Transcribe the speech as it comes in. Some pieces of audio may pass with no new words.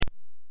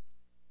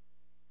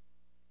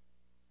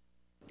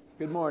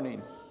Good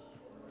morning.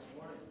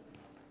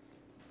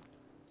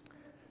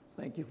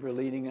 Thank you for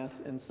leading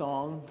us in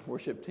song,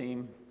 worship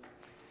team.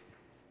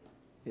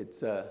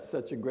 It's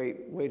such a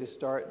great way to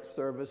start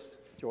service,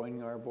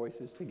 joining our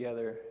voices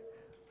together,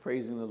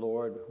 praising the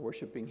Lord,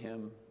 worshiping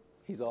Him.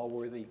 He's all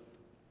worthy.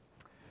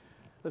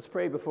 Let's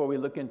pray before we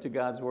look into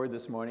God's Word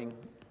this morning.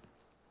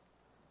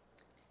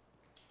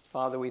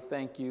 Father, we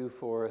thank you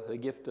for the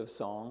gift of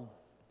song.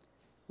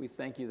 We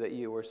thank you that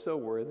you are so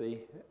worthy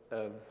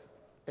of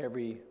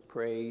every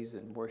praise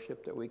and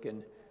worship that we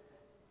can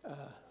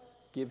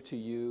give to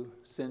you,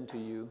 send to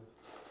you.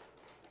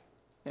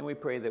 And we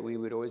pray that we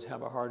would always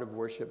have a heart of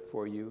worship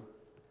for you.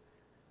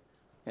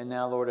 And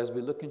now, Lord, as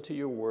we look into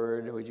your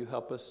word, would you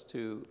help us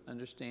to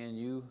understand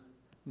you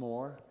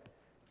more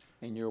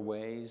and your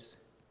ways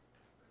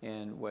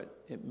and what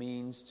it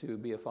means to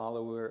be a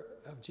follower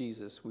of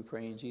Jesus. We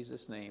pray in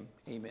Jesus' name,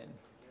 amen.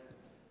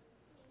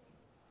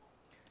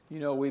 You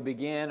know, we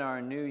began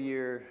our new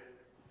year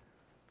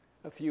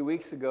a few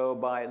weeks ago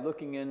by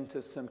looking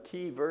into some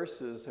key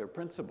verses or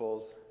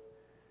principles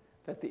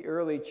that the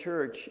early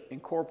church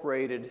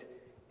incorporated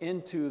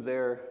into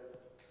their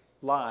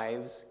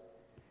lives,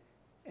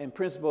 and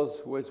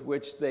principles with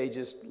which they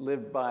just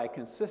lived by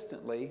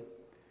consistently,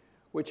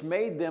 which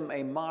made them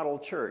a model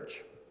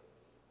church.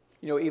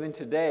 You know, even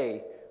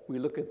today, we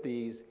look at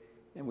these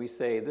and we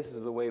say, this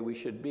is the way we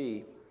should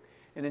be.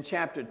 And in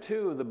chapter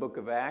 2 of the book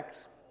of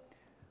Acts,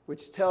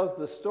 which tells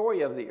the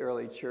story of the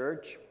early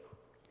church,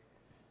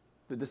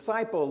 the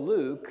disciple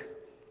Luke,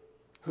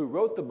 who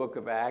wrote the book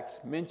of Acts,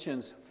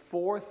 mentions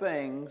 4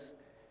 things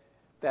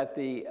that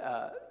the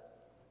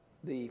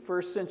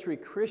first century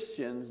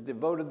Christians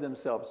devoted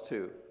themselves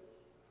to.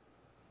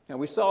 Now,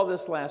 we saw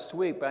this last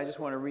week, but I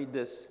just want to read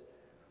this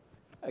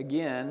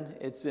again.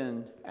 It's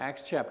in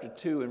Acts chapter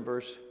 2 and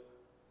verse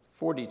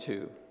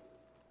 42.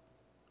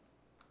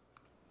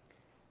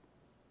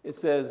 It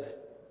says,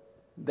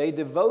 "They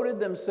devoted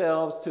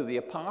themselves to the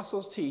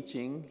apostles'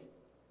 teaching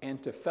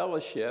and to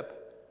fellowship,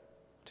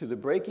 to the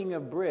breaking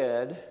of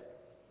bread,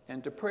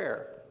 and to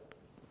prayer."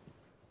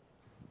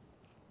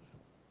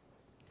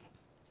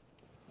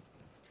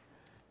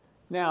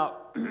 Now,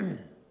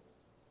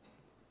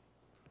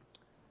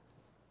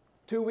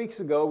 2 weeks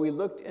ago, we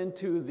looked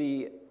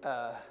into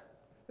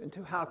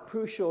how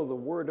crucial the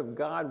Word of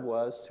God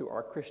was to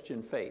our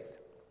Christian faith.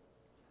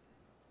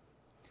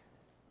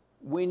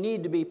 We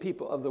need to be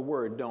people of the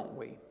Word, don't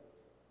we?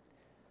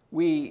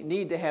 We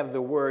need to have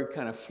the Word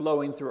kind of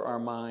flowing through our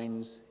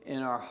minds,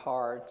 in our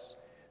hearts,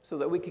 so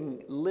that we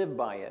can live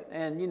by it.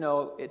 And, you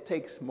know, it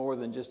takes more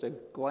than just a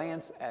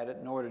glance at it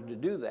in order to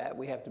do that.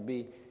 We have to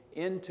be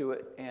into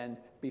it and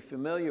be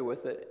familiar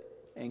with it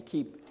and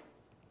keep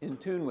in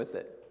tune with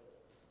it.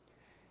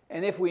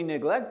 And if we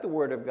neglect the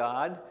Word of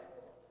God,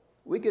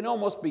 we can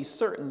almost be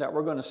certain that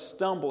we're going to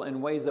stumble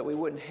in ways that we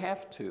wouldn't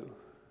have to.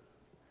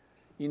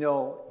 You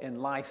know,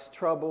 in life's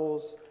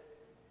troubles,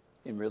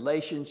 in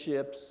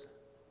relationships,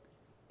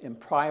 in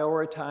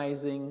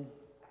prioritizing,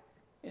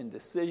 in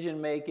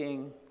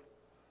decision-making,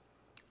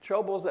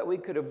 troubles that we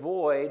could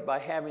avoid by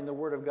having the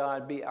Word of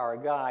God be our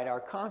guide, our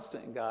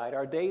constant guide,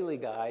 our daily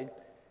guide,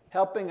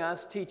 helping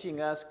us,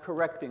 teaching us,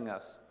 correcting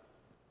us.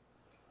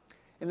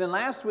 And then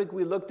last week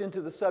we looked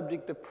into the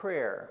subject of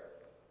prayer.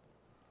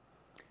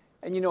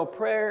 And you know,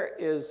 prayer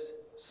is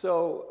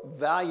so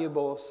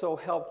valuable, so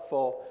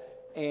helpful,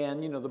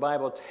 and you know, the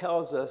Bible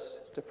tells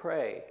us to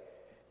pray.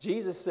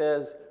 Jesus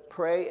says,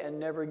 pray and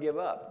never give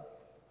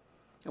up.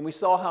 And we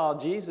saw how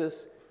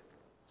Jesus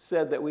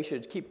said that we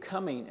should keep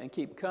coming and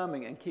keep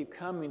coming and keep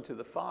coming to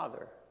the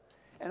Father.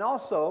 And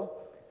also,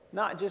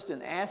 not just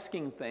in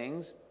asking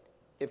things,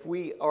 if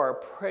we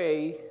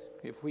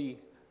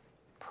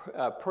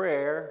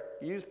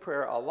use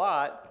prayer a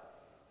lot,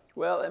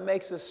 well, it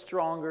makes us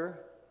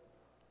stronger.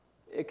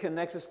 It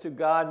connects us to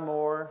God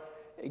more.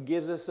 It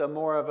gives us a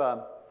more of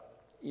a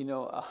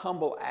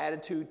humble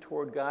attitude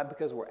toward God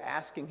because we're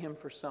asking Him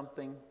for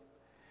something.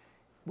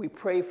 We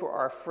pray for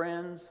our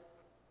friends.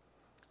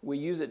 We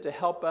use it to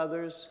help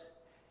others,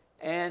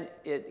 and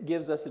it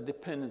gives us a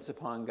dependence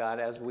upon God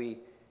as we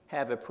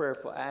have a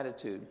prayerful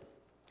attitude.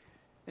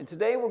 And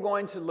today we're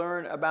going to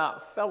learn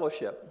about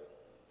fellowship.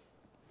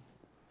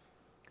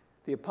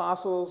 The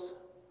apostles,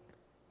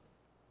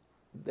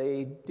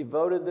 they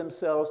devoted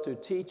themselves to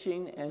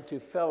teaching and to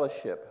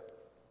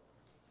fellowship.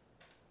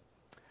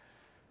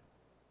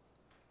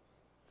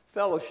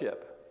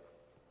 Fellowship.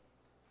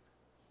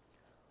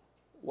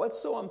 What's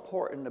so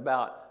important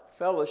about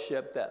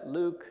fellowship that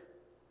Luke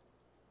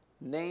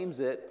names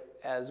it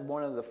as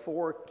one of the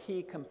 4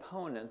 key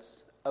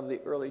components of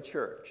the early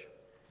church?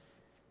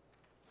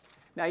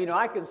 Now, you know,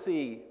 I can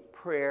see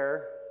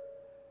prayer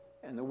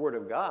and the Word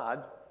of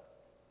God.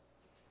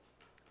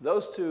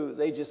 Those two,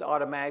 they just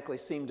automatically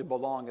seem to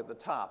belong at the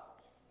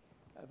top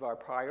of our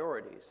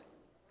priorities.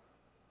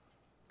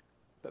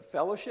 But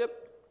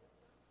fellowship?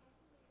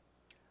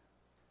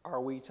 Are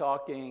we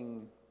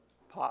talking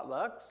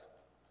potlucks?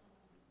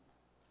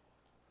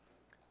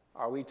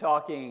 Are we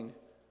talking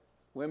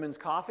women's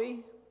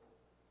coffee?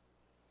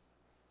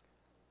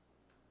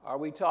 Are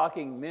we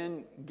talking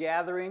men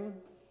gathering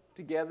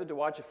together to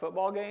watch a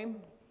football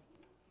game?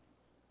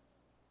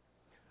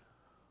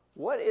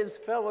 What is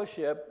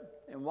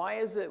fellowship, and why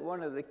is it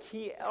one of the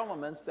key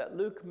elements that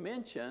Luke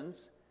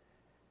mentions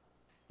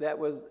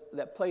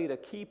that played a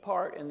key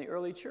part in the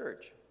early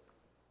church?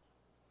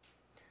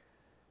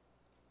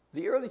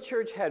 The early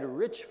church had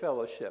rich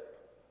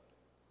fellowship.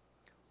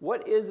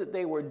 What is it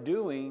they were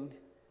doing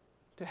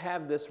to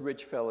have this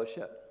rich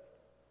fellowship?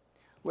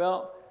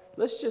 Well,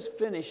 let's just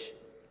finish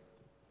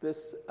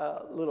this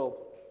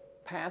little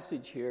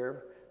passage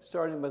here,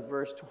 starting with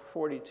verse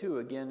 42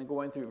 again, and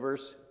going through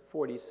verse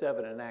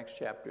 47 in Acts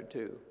chapter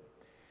 2.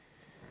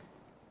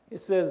 It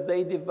says,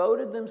 "They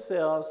devoted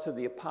themselves to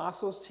the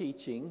apostles'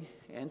 teaching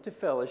and to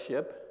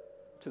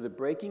fellowship, to the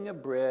breaking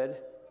of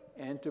bread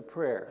and to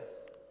prayer.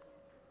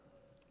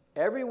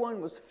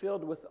 Everyone was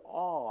filled with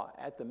awe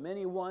at the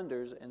many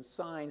wonders and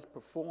signs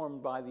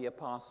performed by the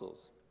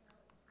apostles.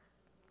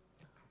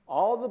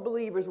 All the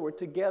believers were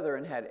together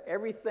and had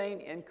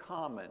everything in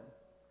common."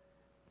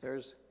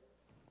 There's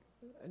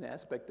an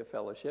aspect of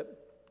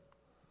fellowship.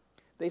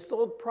 "They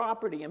sold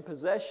property and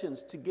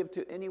possessions to give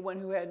to anyone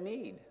who had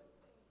need."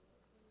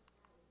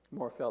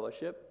 More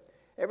fellowship.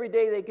 "Every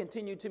day they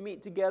continued to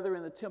meet together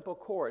in the temple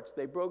courts.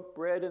 They broke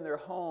bread in their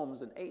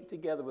homes and ate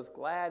together with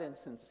glad and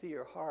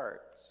sincere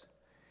hearts,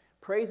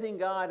 praising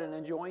God and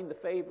enjoying the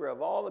favor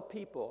of all the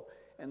people.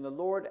 And the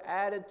Lord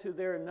added to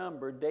their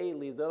number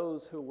daily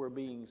those who were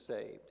being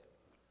saved."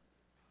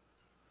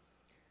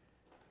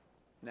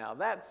 Now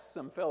that's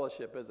some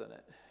fellowship, isn't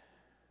it?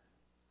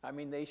 I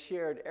mean, they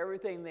shared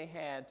everything they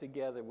had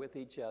together with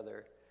each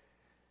other.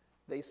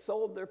 They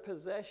sold their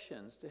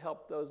possessions to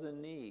help those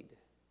in need.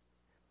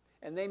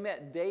 And they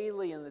met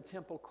daily in the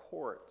temple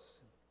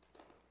courts.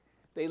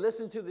 They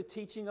listened to the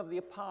teaching of the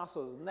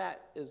apostles, and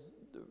that is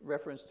the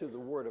reference to the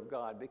Word of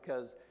God,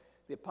 because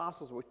the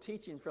apostles were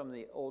teaching from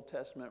the Old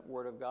Testament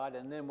Word of God,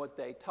 and then what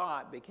they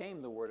taught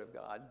became the Word of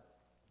God.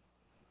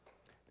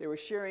 They were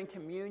sharing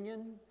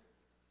communion.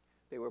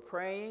 They were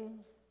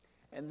praying.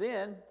 And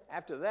then,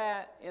 after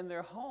that, in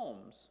their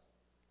homes,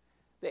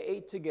 they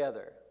ate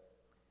together.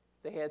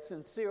 They had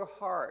sincere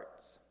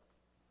hearts.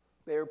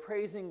 They were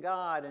praising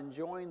God,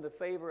 enjoying the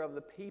favor of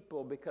the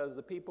people, because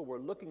the people were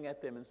looking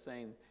at them and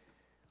saying,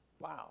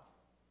 "Wow,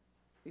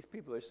 these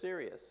people are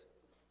serious."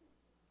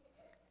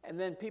 And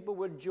then people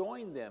would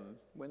join them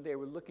when they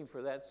were looking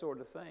for that sort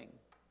of thing.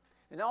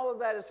 And all of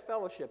that is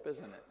fellowship,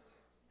 isn't it?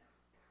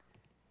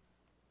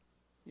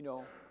 You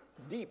know,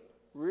 deep,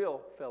 real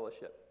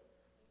fellowship.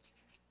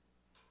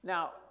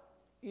 Now,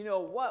 you know,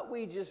 what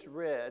we just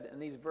read in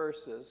these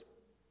verses,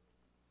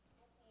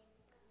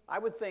 I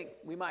would think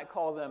we might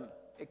call them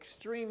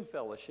extreme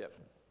fellowship,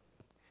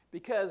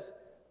 because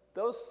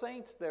those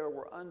saints there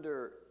were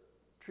under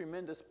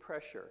tremendous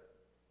pressure.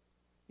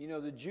 You know,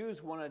 the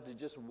Jews wanted to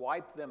just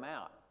wipe them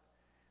out.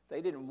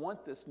 They didn't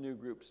want this new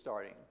group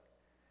starting.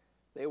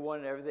 They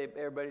wanted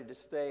everybody to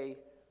stay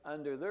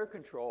under their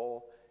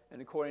control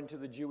and according to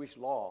the Jewish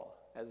law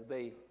as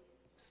they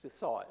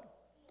saw it.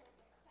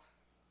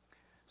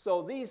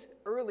 So these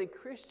early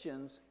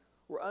Christians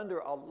were under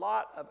a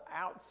lot of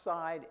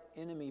outside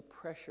enemy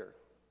pressure.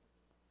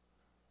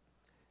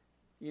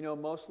 You know,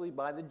 mostly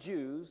by the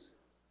Jews,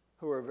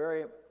 who were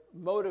very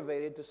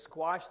motivated to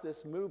squash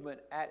this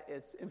movement at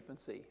its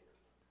infancy.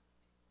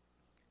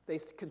 They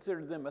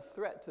considered them a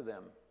threat to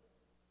them.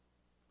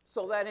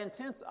 So that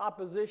intense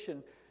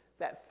opposition,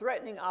 that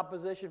threatening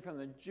opposition from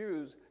the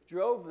Jews,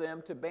 drove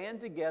them to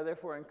band together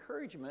for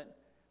encouragement,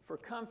 for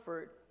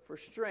comfort, for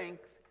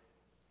strength,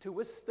 to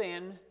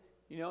withstand,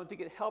 you know, to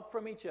get help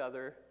from each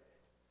other,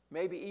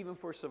 maybe even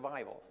for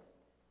survival.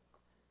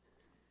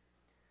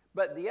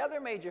 But the other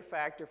major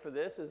factor for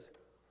this is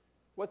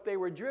what they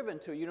were driven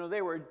to. You know,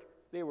 they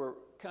were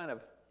kind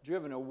of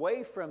driven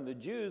away from the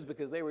Jews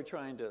because they were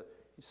trying to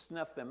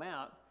snuff them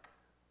out.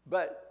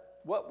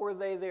 But what were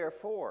they there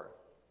for?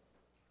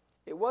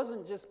 It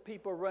wasn't just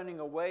people running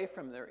away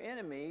from their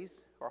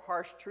enemies or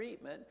harsh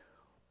treatment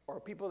or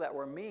people that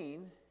were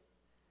mean.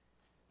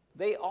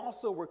 They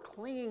also were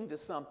clinging to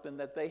something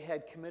that they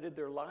had committed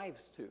their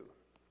lives to.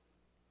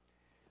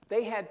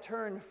 They had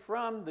turned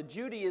from the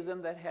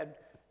Judaism that had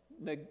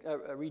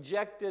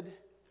rejected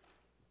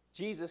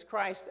Jesus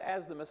Christ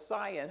as the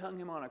Messiah and hung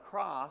him on a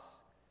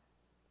cross,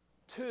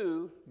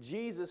 to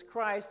Jesus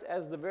Christ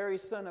as the very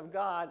Son of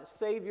God,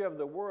 Savior of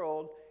the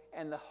world,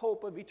 and the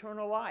hope of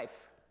eternal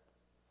life.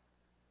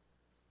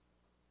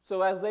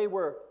 So as they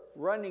were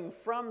running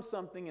from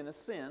something in a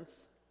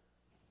sense,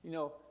 you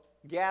know,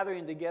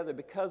 gathering together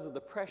because of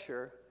the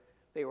pressure,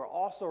 they were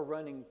also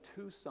running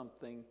to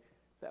something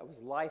that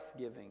was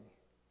life-giving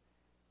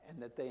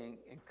and that they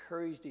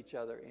encouraged each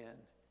other in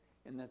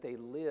and that they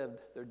lived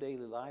their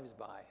daily lives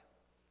by.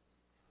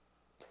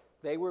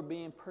 They were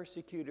being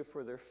persecuted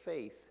for their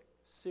faith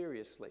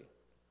seriously.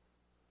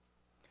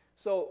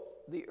 So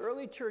the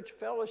early church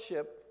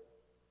fellowship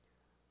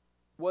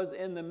was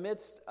in the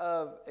midst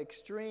of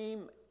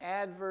extreme,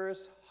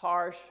 adverse,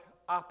 harsh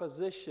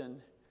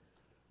opposition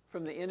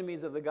from the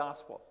enemies of the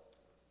gospel.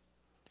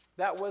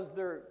 That was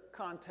their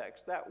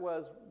context. That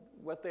was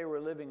what they were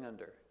living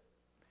under.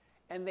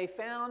 And they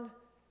found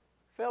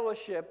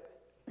fellowship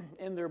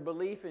in their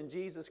belief in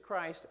Jesus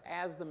Christ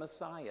as the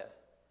Messiah,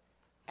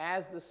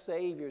 as the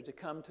Savior to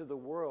come to the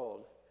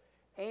world,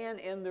 and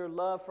in their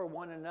love for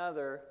one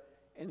another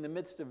in the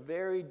midst of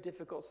very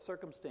difficult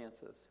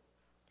circumstances.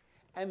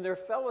 And their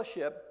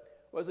fellowship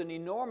was an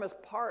enormous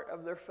part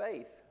of their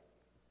faith.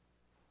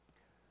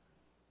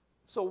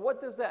 So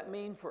what does that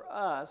mean for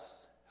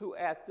us who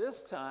at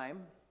this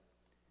time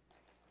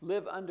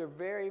live under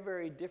very,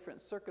 very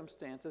different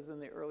circumstances in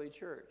the early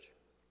church?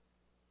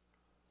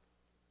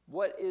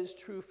 What is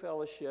true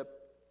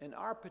fellowship in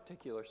our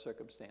particular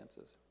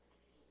circumstances?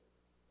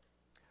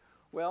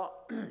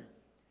 Well,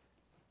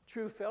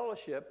 true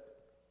fellowship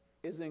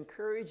is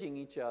encouraging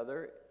each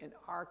other in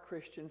our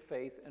Christian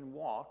faith and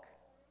walk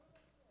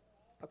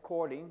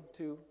according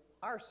to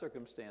our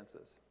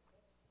circumstances.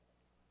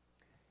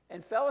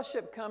 And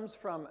fellowship comes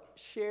from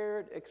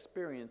shared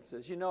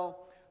experiences. You know,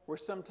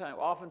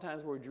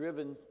 oftentimes we're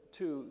driven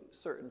to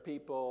certain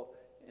people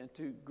and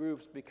to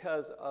groups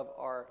because of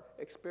our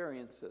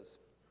experiences.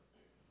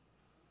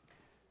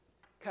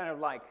 Kind of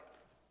like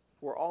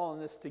we're all in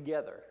this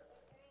together.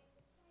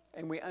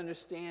 And we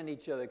understand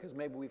each other because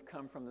maybe we've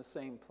come from the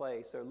same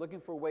place or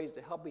looking for ways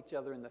to help each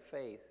other in the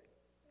faith.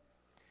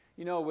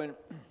 You know,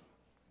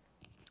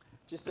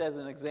 just as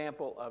an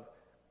example of,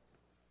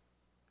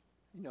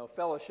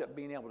 fellowship,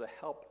 being able to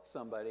help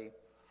somebody,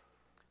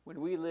 when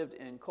we lived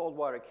in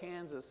Coldwater,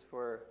 Kansas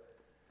for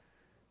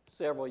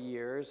several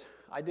years,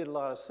 I did a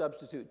lot of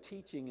substitute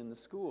teaching in the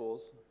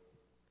schools.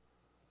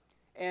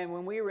 And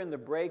when we were in the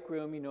break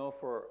room,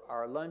 for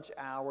our lunch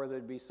hour,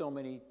 there'd be so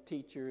many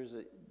teachers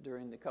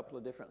during a couple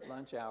of different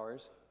lunch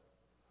hours.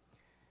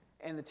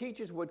 And the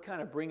teachers would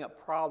kind of bring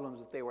up problems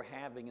that they were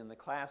having in the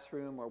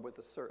classroom or with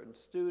a certain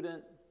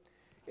student.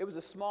 It was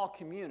a small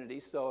community,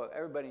 so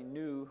everybody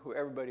knew who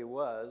everybody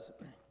was.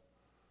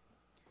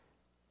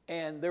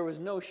 And there was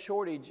no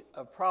shortage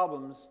of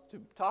problems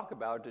to talk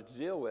about, to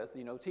deal with.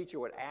 Teacher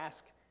would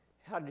ask,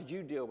 how did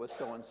you deal with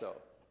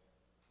so-and-so?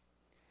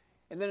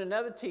 And then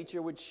another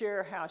teacher would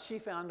share how she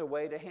found a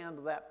way to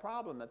handle that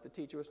problem that the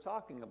teacher was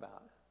talking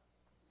about.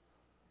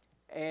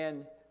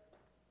 And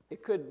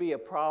it could be a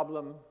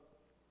problem,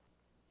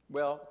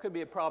 it could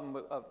be a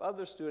problem of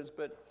other students,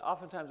 but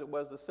oftentimes it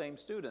was the same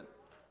student.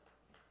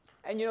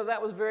 And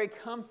that was very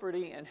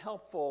comforting and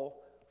helpful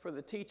for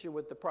the teacher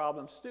with the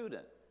problem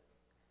student.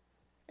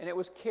 And it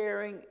was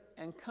caring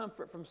and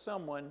comfort from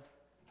someone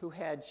who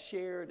had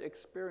shared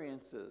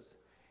experiences.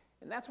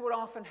 And that's what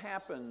often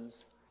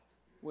happens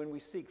when we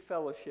seek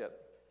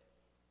fellowship.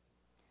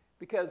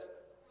 Because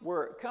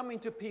we're coming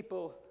to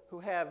people who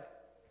have,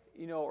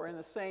 are in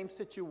the same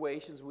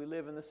situations. We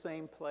live in the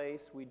same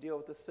place. We deal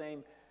with the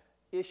same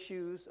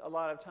issues a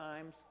lot of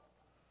times.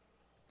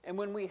 And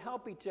when we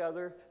help each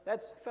other,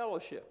 that's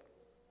fellowship.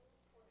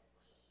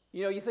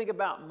 You think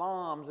about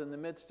moms in the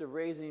midst of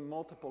raising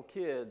multiple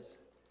kids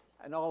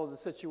and all of the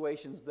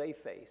situations they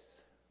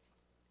face.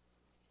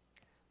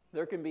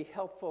 There can be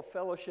helpful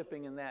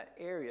fellowshipping in that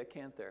area,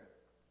 can't there?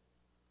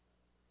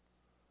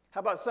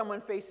 How about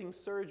someone facing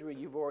surgery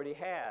you've already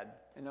had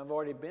and have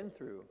already been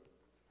through?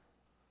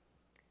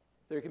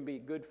 There can be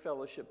good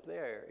fellowship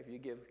there if you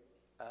give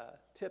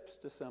tips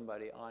to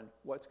somebody on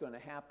what's going to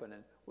happen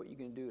and what you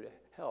can do to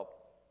help.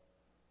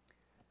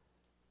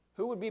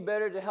 Who would be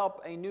better to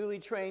help a newly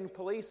trained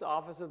police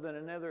officer than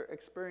another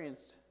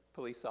experienced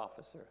police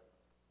officer?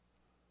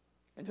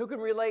 And who can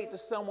relate to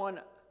someone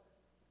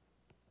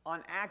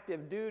on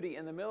active duty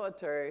in the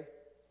military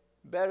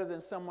better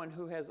than someone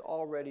who has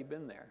already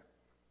been there?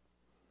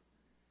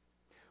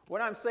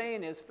 What I'm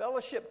saying is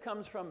fellowship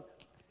comes from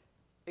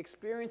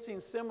experiencing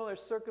similar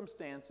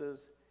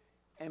circumstances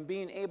and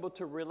being able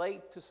to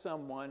relate to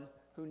someone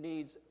who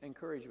needs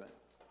encouragement.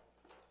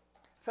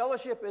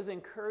 Fellowship is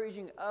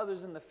encouraging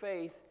others in the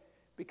faith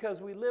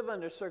because we live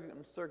under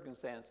certain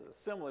circumstances,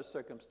 similar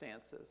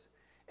circumstances.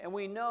 And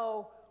we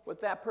know what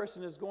that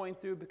person is going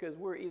through because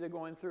we're either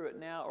going through it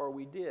now or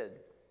we did.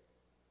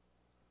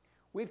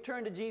 We've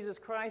turned to Jesus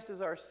Christ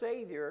as our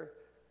Savior,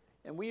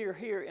 and we are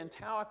here in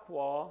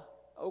Tahlequah,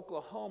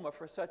 Oklahoma,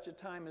 for such a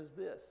time as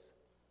this.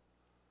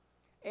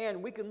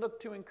 And we can look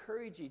to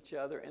encourage each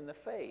other in the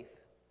faith,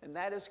 and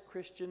that is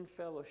Christian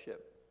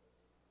fellowship.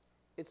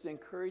 It's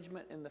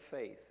encouragement in the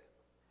faith.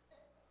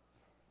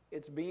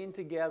 It's being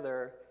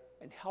together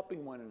and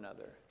helping one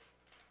another.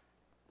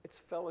 It's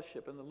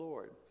fellowship in the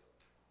Lord.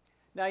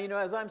 Now,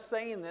 as I'm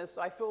saying this,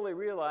 I fully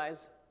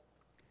realize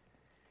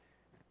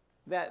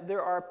that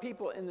there are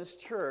people in this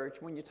church,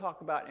 when you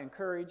talk about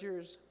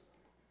encouragers,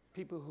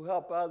 people who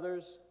help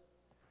others,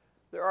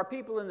 there are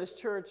people in this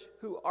church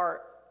who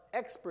are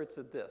experts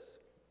at this.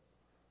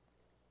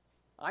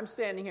 I'm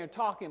standing here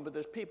talking, but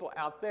there's people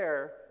out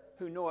there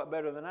who know it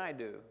better than I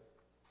do.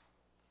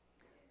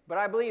 But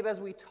I believe as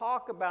we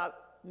talk about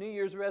New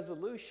Year's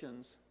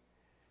resolutions,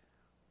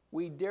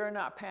 we dare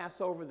not pass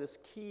over this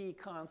key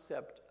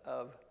concept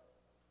of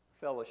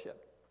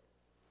fellowship.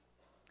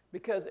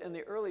 Because in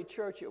the early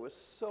church, it was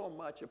so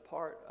much a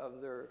part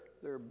of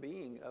their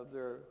being, of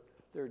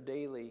their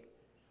daily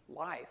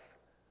life,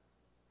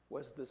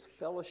 was this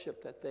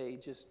fellowship that they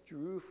just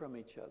drew from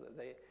each other,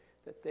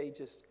 that they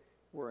just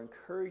were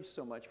encouraged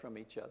so much from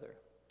each other.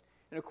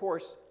 And of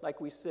course, like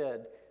we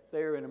said,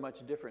 they were in a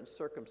much different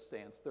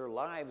circumstance. Their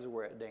lives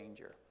were at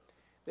danger.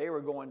 They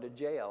were going to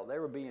jail. They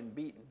were being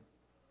beaten.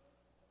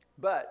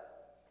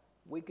 But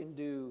we can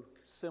do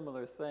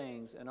similar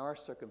things in our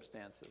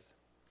circumstances.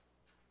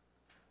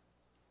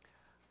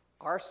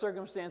 Our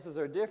circumstances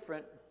are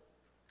different,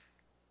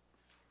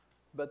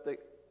 but the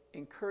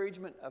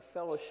encouragement of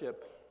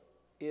fellowship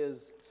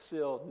is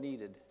still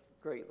needed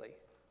greatly.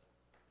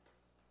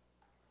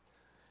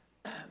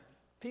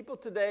 People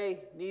today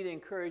need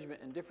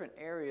encouragement in different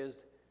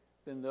areas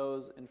than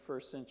those in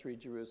first century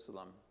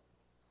Jerusalem.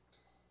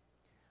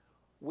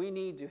 We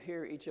need to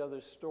hear each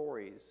other's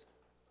stories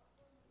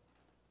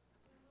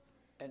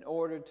in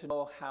order to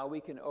know how we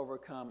can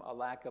overcome a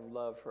lack of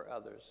love for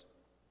others.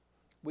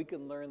 We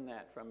can learn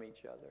that from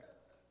each other.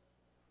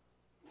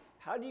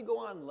 How do you go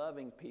on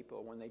loving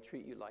people when they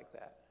treat you like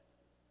that?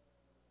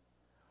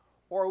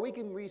 Or we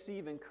can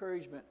receive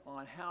encouragement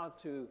on how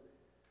to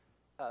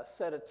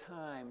set a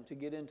time to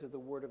get into the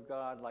Word of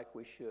God like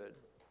we should.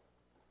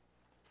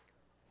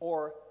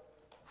 Or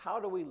how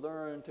do we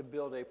learn to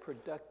build a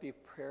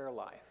productive prayer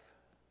life?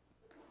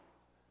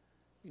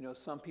 You know,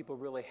 some people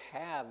really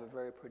have a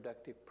very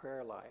productive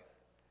prayer life.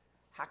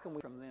 How can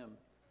we from them?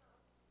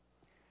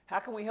 How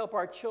can we help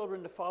our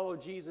children to follow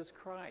Jesus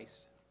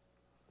Christ?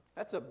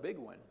 That's a big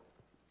one.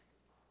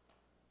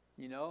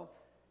 You know,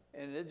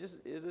 and it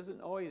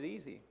isn't always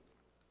easy.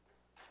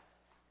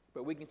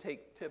 But we can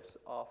take tips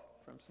off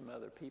from some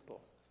other people.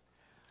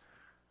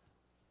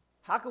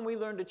 How can we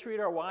learn to treat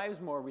our wives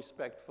more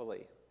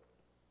respectfully?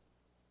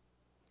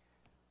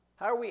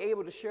 How are we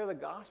able to share the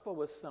gospel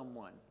with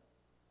someone?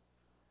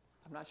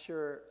 I'm not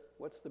sure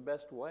what's the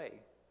best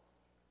way.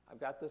 I've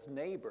got this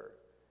neighbor,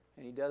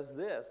 and he does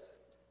this.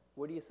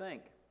 What do you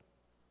think?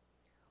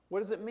 What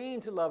does it mean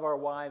to love our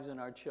wives and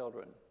our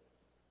children?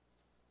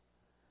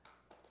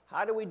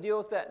 How do we deal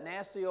with that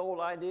nasty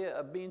old idea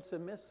of being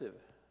submissive?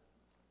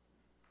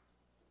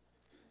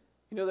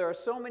 You know, there are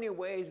so many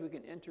ways we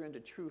can enter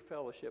into true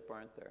fellowship,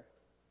 aren't there?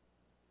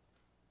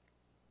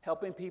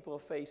 Helping people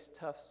face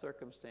tough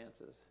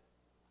circumstances.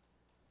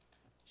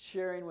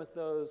 Sharing with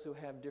those who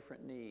have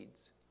different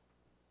needs.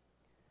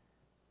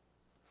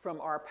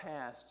 From our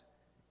past,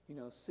 you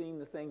know, seeing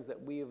the things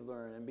that we have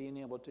learned and being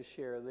able to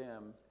share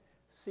them.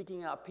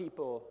 Seeking out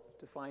people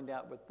to find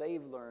out what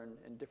they've learned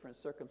in different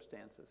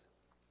circumstances.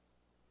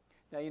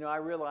 Now, you know, I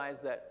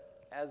realize that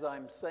as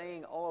I'm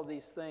saying all of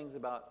these things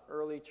about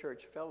early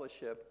church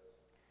fellowship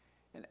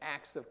and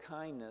acts of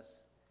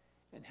kindness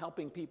and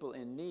helping people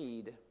in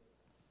need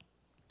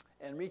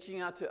and reaching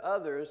out to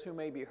others who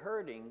may be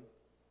hurting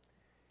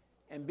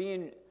and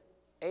being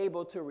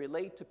able to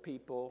relate to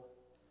people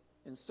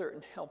in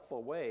certain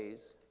helpful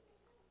ways,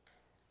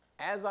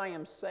 as I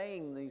am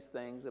saying these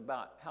things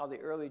about how the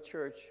early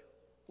church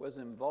was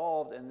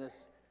involved in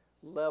this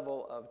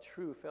level of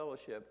true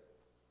fellowship,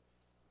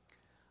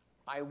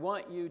 I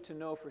want you to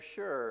know for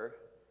sure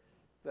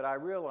that I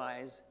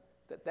realize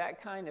that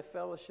that kind of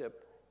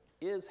fellowship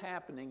is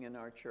happening in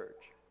our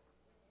church.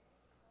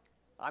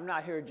 I'm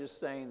not here just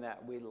saying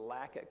that we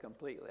lack it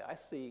completely. I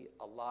see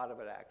a lot of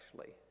it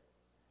actually.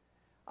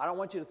 I don't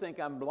want you to think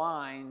I'm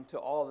blind to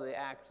all the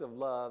acts of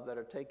love that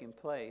are taking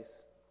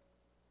place.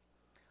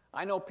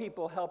 I know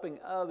people helping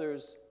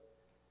others.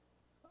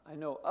 I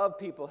know of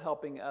people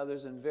helping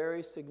others in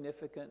very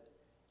significant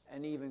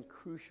and even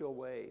crucial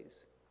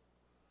ways.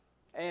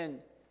 And,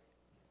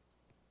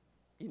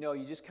 you know,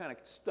 you just kind of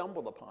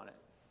stumbled upon it.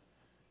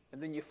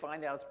 And then you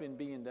find out it's been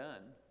being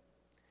done.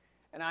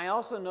 And I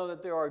also know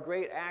that there are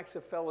great acts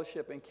of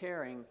fellowship and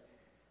caring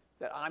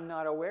that I'm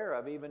not aware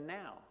of even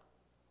now.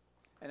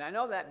 And I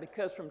know that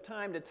because from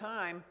time to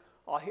time,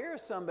 I'll hear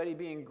somebody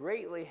being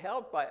greatly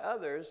helped by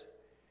others,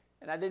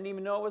 and I didn't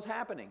even know it was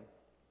happening.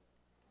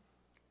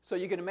 So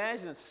you can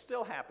imagine it's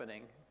still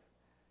happening,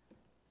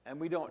 and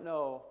we don't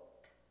know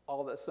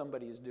all that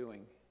somebody is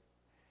doing.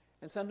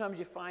 And sometimes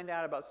you find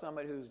out about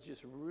somebody who's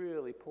just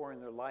really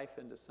pouring their life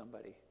into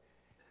somebody,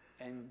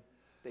 and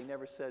they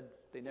never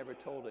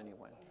told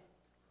anyone.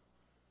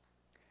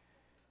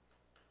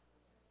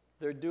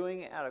 They're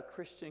doing it out of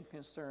Christian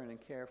concern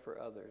and care for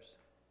others.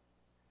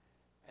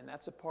 And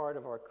that's a part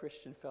of our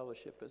Christian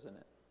fellowship, isn't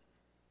it?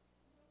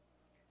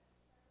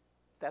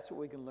 That's what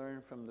we can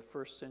learn from the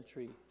first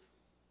century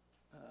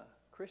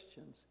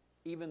Christians,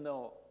 even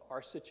though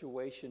our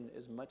situation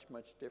is much,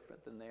 much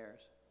different than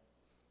theirs.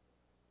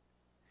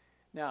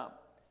 Now,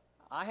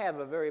 I have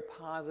a very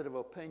positive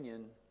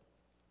opinion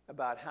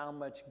about how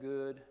much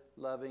good,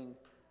 loving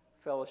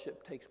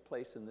fellowship takes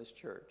place in this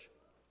church.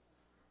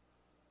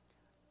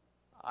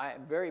 I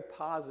am very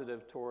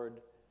positive toward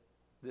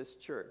this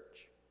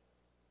church.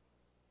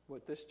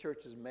 What this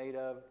church is made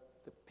of,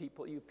 the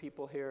people, you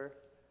people here,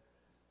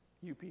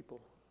 you people.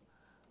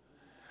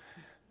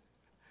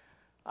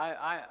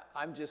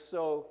 I'm just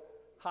so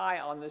high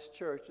on this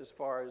church as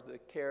far as the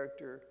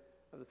character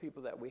of the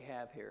people that we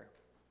have here.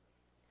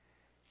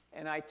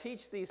 And I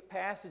teach these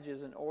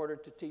passages in order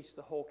to teach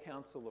the whole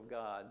counsel of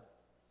God.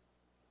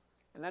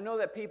 And I know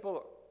that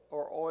people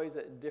are always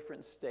at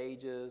different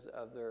stages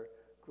of their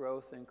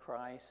growth in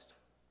Christ.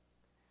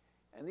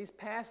 And these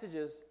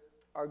passages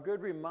are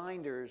good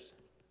reminders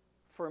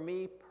for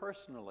me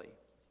personally.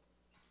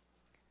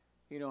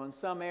 You know, in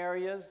some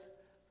areas,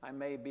 I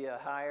may be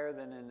higher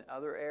than in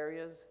other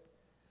areas,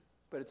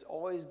 but it's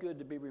always good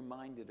to be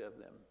reminded of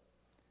them.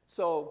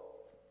 So,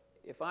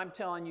 if I'm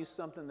telling you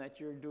something that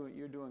you're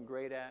doing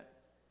great at,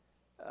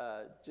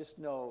 just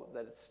know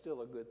that it's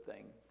still a good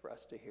thing for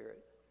us to hear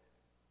it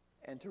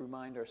and to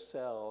remind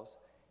ourselves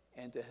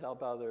and to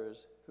help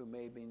others who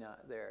may be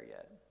not there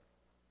yet.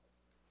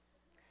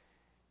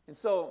 And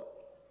so,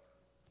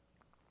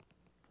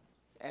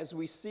 as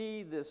we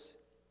see this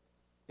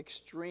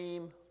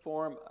extreme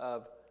form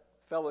of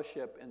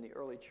fellowship in the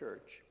early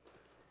church,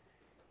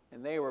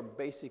 and they were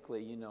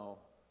basically,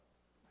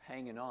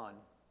 hanging on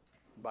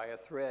by a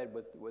thread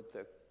with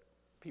the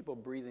people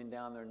breathing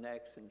down their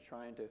necks and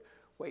trying to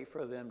wait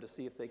for them to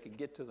see if they could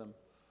get to them.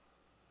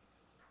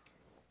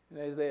 And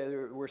as they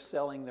were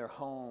selling their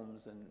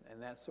homes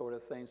and that sort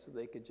of thing so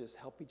they could just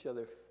help each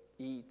other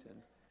eat.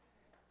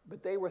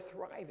 But they were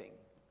thriving.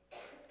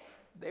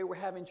 They were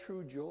having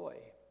true joy.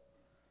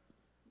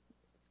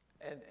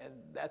 And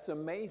that's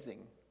amazing.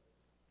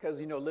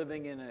 Because,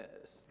 living in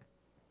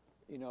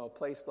a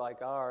place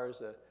like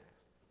ours,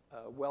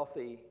 a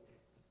wealthy,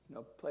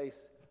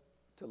 place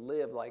to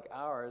live like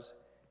ours,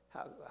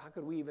 how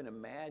could we even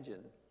imagine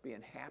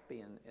being happy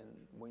and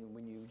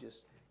when you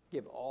just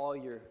give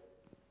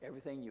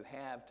everything you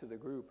have to the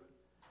group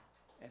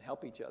and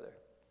help each other?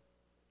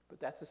 But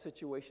that's the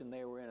situation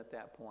they were in at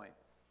that point.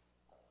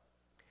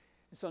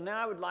 And so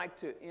now I would like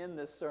to end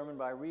this sermon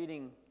by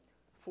reading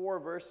 4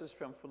 verses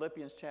from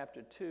Philippians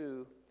chapter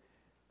 2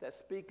 that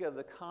speak of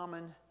the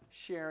common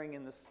sharing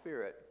in the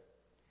Spirit.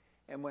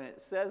 And when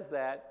it says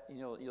that,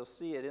 you'll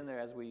see it in there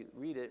as we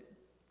read it.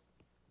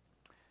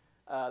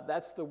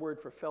 That's the word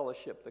for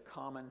fellowship, the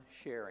common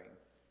sharing.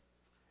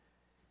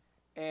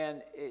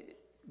 And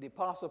the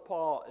Apostle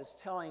Paul is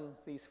telling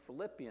these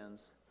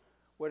Philippians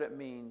what it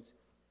means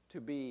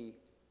to be,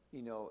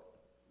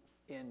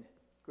 in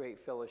great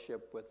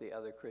fellowship with the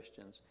other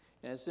Christians.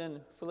 And it's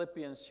in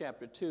Philippians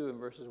chapter 2 and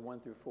verses 1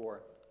 through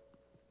 4.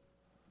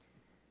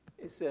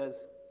 It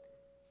says,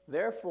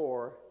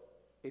 "Therefore,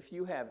 if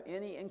you have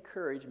any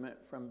encouragement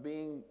from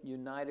being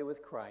united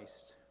with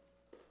Christ,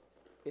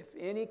 if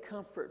any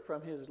comfort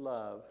from his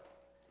love,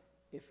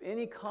 if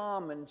any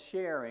common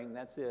sharing,"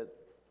 that's it,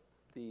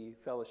 the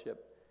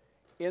fellowship,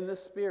 "in the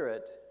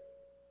Spirit."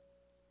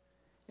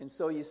 And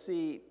so you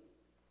see,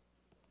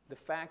 the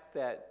fact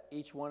that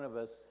each one of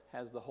us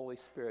has the Holy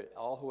Spirit,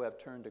 all who have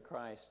turned to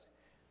Christ,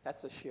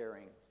 that's a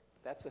sharing.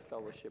 That's a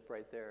fellowship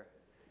right there.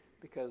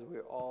 Because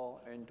we're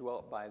all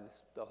indwelt by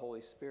the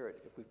Holy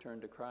Spirit if we've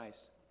turned to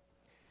Christ.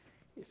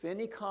 "If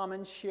any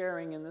common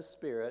sharing in the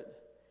Spirit,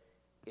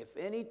 if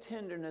any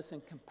tenderness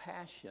and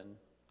compassion,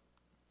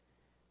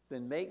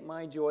 then make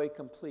my joy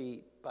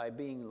complete by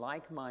being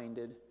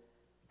like-minded,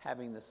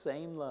 having the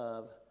same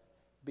love,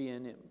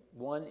 being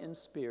one in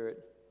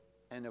spirit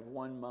and of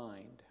one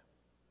mind.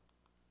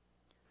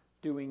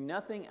 Doing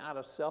nothing out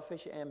of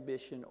selfish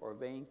ambition or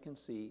vain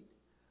conceit,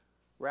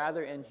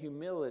 rather in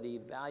humility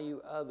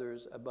value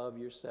others above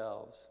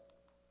yourselves,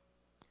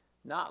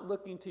 not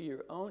looking to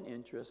your own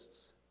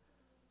interests,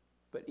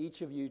 but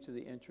each of you to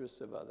the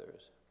interests of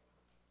others."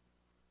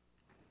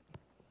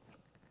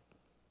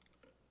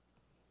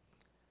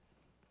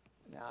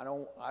 Now,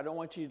 I don't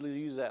want you to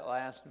use that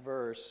last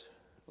verse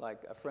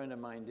like a friend of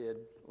mine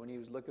did when he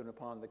was looking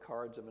upon the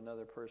cards of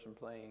another person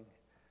playing.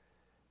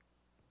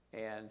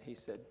 And he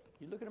said,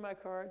 "You looking at my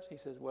cards?" He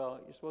says, "Well,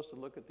 you're supposed to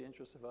look at the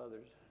interests of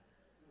others."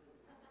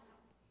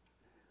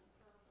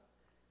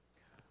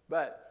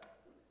 But,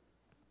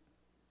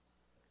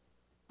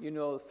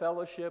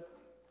 fellowship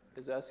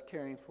is us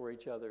caring for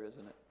each other,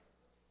 isn't it?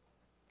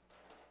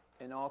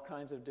 In all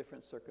kinds of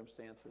different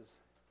circumstances.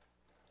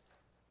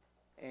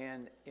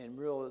 And in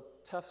real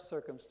tough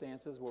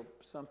circumstances where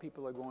some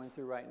people are going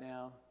through right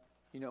now,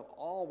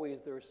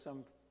 always there is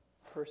some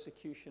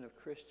persecution of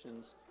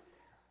Christians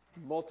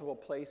in multiple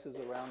places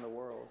around the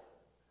world.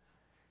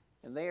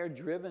 And they are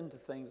driven to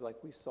things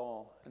like we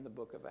saw in the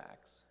book of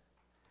Acts.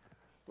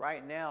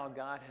 Right now,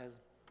 God has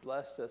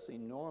blessed us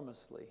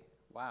enormously.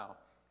 Wow.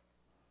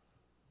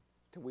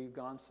 Till we've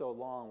gone so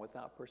long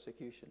without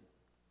persecution.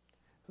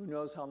 Who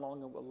knows how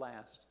long it will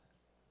last?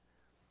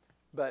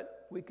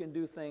 But we can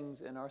do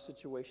things in our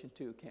situation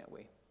too, can't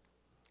we?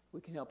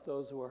 We can help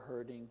those who are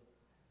hurting,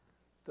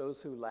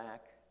 those who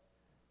lack,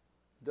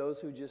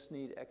 those who just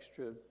need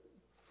extra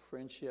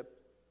friendship.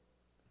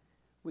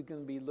 We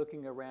can be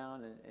looking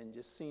around and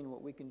just seeing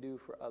what we can do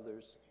for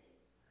others.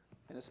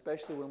 And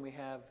especially when we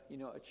have,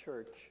 a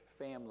church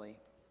family.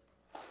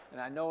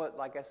 And I know it,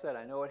 like I said,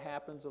 I know it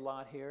happens a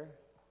lot here.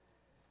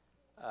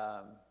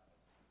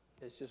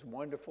 It's just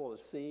wonderful to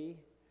see.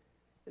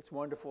 It's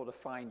wonderful to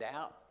find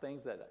out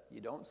things that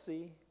you don't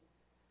see.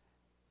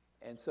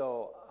 And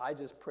so I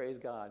just praise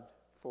God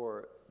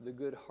for the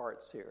good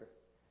hearts here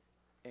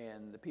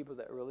and the people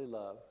that really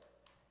love,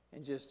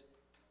 and just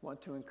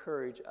want to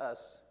encourage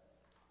us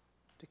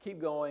to keep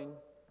going,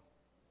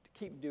 to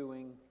keep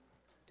doing,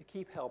 to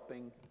keep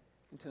helping,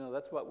 and to know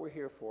that's what we're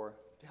here for,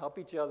 to help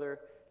each other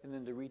and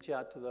then to reach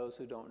out to those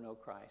who don't know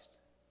Christ.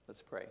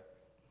 Let's pray.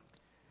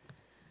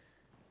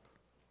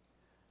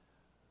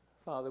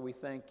 Father, we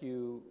thank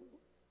you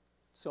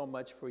so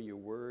much for your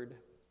word.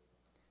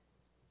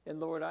 And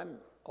Lord, I'm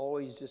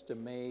always just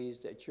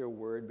amazed at your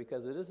word,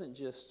 because it isn't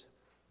just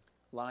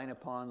line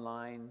upon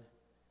line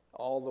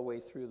all the way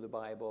through the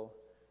Bible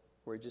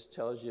where it just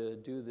tells you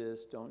do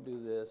this, don't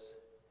do this,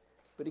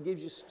 but it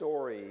gives you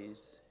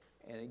stories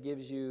and it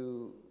gives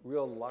you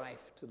real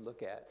life to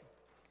look at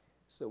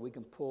so we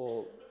can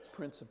pull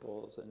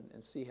principles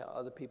and see how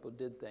other people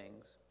did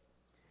things.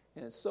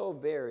 And it's so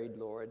varied,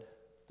 Lord,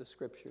 the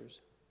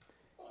scriptures.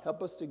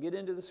 Help us to get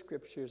into the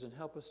scriptures and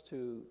help us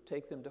to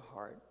take them to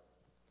heart.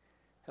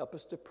 Help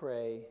us to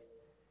pray.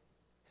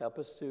 Help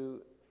us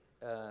to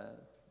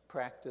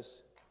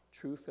practice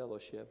true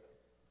fellowship.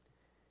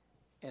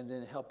 And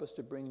then help us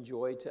to bring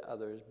joy to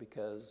others,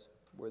 because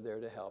we're there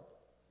to help.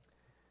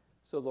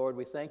 So, Lord,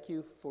 we thank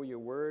you for your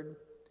word.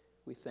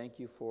 We thank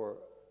you for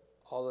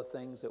all the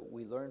things that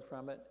we learn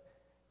from it.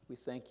 We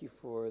thank you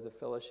for the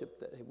fellowship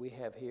that we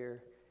have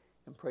here,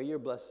 and pray your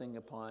blessing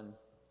upon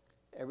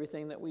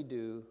everything that we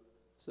do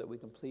so that we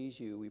can please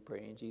you. We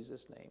pray in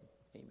Jesus' name.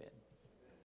 Amen.